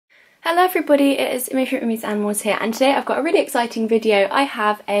Hello everybody, it is Amy from Imy'sAnimals here, and today I've got a really exciting video. I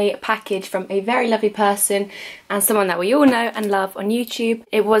have a package from a very lovely person and someone that we all know and love on YouTube.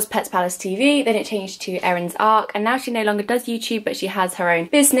 It was Pets Palace TV, then it changed to ERIN'S ARK, and now she no longer does YouTube, but she has her own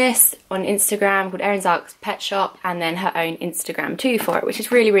business on Instagram called ERIN'S ARK's Pet Shop, and then her own Instagram too for it, which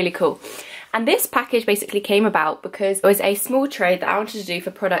is really, really cool. And this package basically came about because it was a small trade that I wanted to do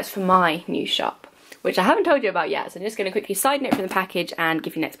for products for my new shop, which I haven't told you about yet, so I'm just going to quickly side note from the package and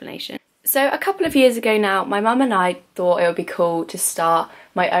give you an explanation. So a couple of years ago now, my mum and I thought it would be cool to start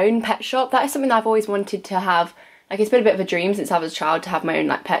my own pet shop. That is something that I've always wanted to have. Like, it's been a bit of a dream since I was a child to have my own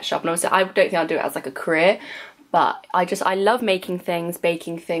like pet shop, and obviously I don't think I'll do it as like a career, but I love making things,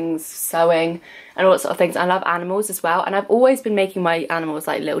 baking things, sewing and all that sort of things. I love animals as well, and I've always been making my animals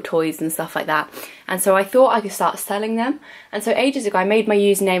like little toys and stuff like that, and so I thought I could start selling them. And so ages ago I made my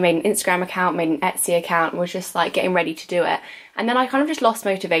username, made an Instagram account, made an Etsy account, and was just like getting ready to do it. And then I kind of just lost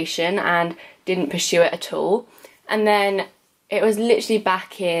motivation and didn't pursue it at all. And then it was literally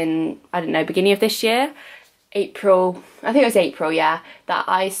back in, I don't know, beginning of this year, April, I think it was April, yeah, that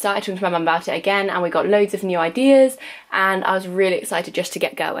I started talking to my mum about it again, and we got loads of new ideas, and I was really excited just to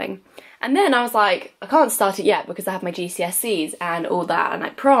get going. And then I was like, I can't start it yet because I have my GCSEs and all that, and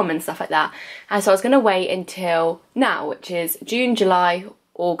like prom and stuff like that. And so I was going to wait until now, which is June, July,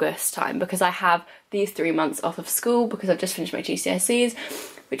 August time, because I have these 3 months off of school because I've just finished my GCSEs,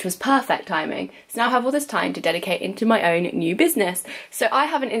 which was perfect timing. So now I have all this time to dedicate into my own new business. So I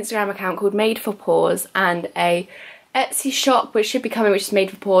have an Instagram account called Made for Paws and a Etsy shop which should be coming, which is Made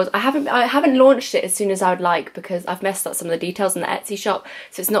for Paws. I haven't launched it as soon as I would like because I've messed up some of the details in the Etsy shop,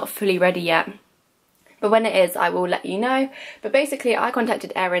 so it's not fully ready yet. But when it is, I will let you know. But basically I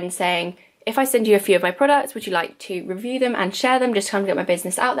contacted Erin saying, if I send you a few of my products, would you like to review them and share them, just to kind of get my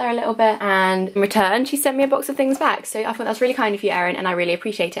business out there a little bit? And in return, she sent me a box of things back. So I thought that's really kind of you, Erin, and I really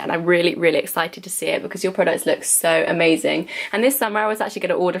appreciate it. And I'm really, really excited to see it because your products look so amazing. And this summer I was actually going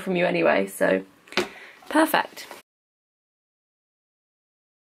to order from you anyway, so perfect.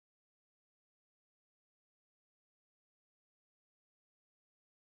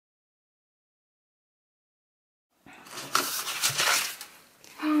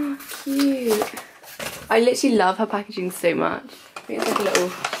 Oh, cute. I literally love her packaging so much. I think it's like a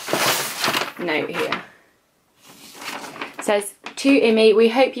little note here. It says, to Immy, we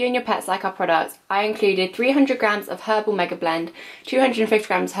hope you and your pets like our products. I included 300 grams of herbal mega blend, 250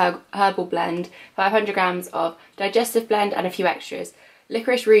 grams herbal blend, 500 grams of digestive blend, and a few extras.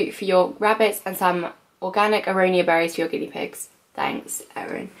 Licorice root for your rabbits and some organic aronia berries for your guinea pigs. Thanks,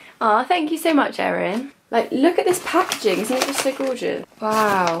 Erin. Aw, thank you so much, Erin. Like, look at this packaging. Isn't it just so gorgeous?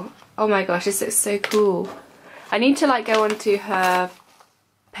 Wow. Oh my gosh, this looks so cool. I need to like go onto her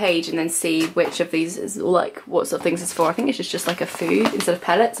page and then see which of these is, like, what sort of things it's for. I think it's just like a food instead of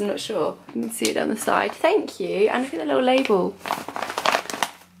pellets. I'm not sure. You can see it down the side. Thank you. And look at the little label.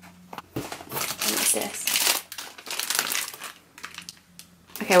 What's this?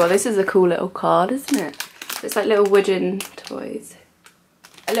 Okay, well this is a cool little card, isn't it? It's like little wooden toys.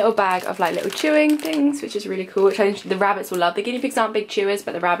 A little bag of like little chewing things, which is really cool, which I think the rabbits will love. The guinea pigs aren't big chewers,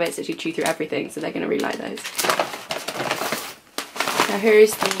 but the rabbits actually chew through everything, so they're going to really like those. Now here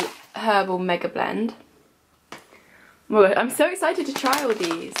is the herbal mega blend. Oh, I'm so excited to try all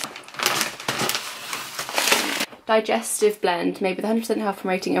these. Digestive blend made with 100% health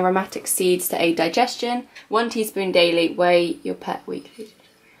promoting aromatic seeds to aid digestion. 1 teaspoon daily, weigh your pet weekly.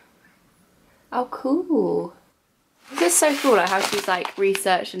 Oh, cool. This is so cool, like how she's like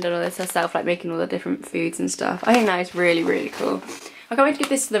researched and done all this herself, like making all the different foods and stuff. I think that is really, really cool. I can't wait to give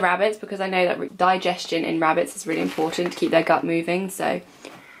this to the rabbits because I know that digestion in rabbits is really important to keep their gut moving, so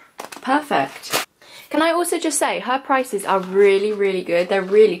perfect. Can I also just say, her prices are really, really good. They're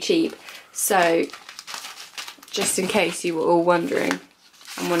really cheap. So just in case you were all wondering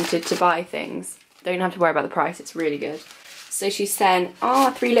and wanted to buy things, don't have to worry about the price, it's really good. So she sent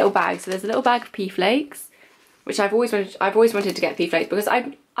 3 little bags. So there's a little bag of pea flakes, which I've always wanted to get pea flakes because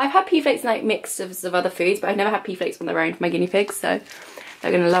I've had pea flakes in like mixes of other foods, but I've never had pea flakes on their own for my guinea pigs, so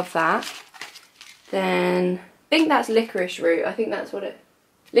they're gonna love that. Then I think that's licorice root. I think that's what it.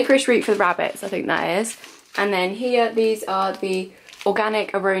 Licorice root for the rabbits, I think that is. And then here, these are the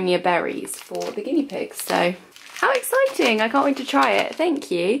organic aronia berries for the guinea pigs. So how exciting! I can't wait to try it.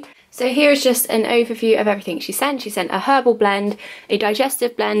 Thank you. So here is just an overview of everything she sent. She sent a herbal blend, a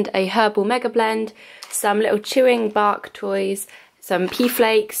digestive blend, a herbal mega blend, some little chewing bark toys, some pea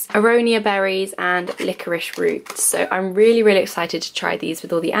flakes, aronia berries, and licorice root. So I'm really, really excited to try these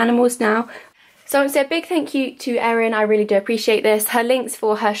with all the animals now. So I want to say a big thank you to Erin, I really do appreciate this. Her links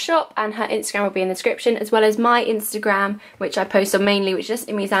for her shop and her Instagram will be in the description, as well as my Instagram, which I post on mainly, which is just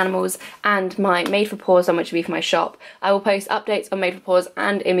Imy'sAnimals, and my Made for Paws on, which will be for my shop. I will post updates on Made for Paws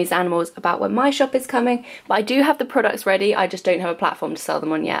and Imy'sAnimals about when my shop is coming, but I do have the products ready, I just don't have a platform to sell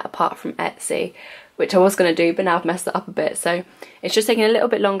them on yet, apart from Etsy, which I was going to do, but now I've messed it up a bit, so it's just taking a little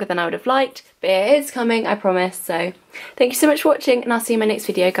bit longer than I would have liked, but it is coming, I promise. So thank you so much for watching, and I'll see you in my next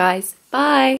video, guys. Bye!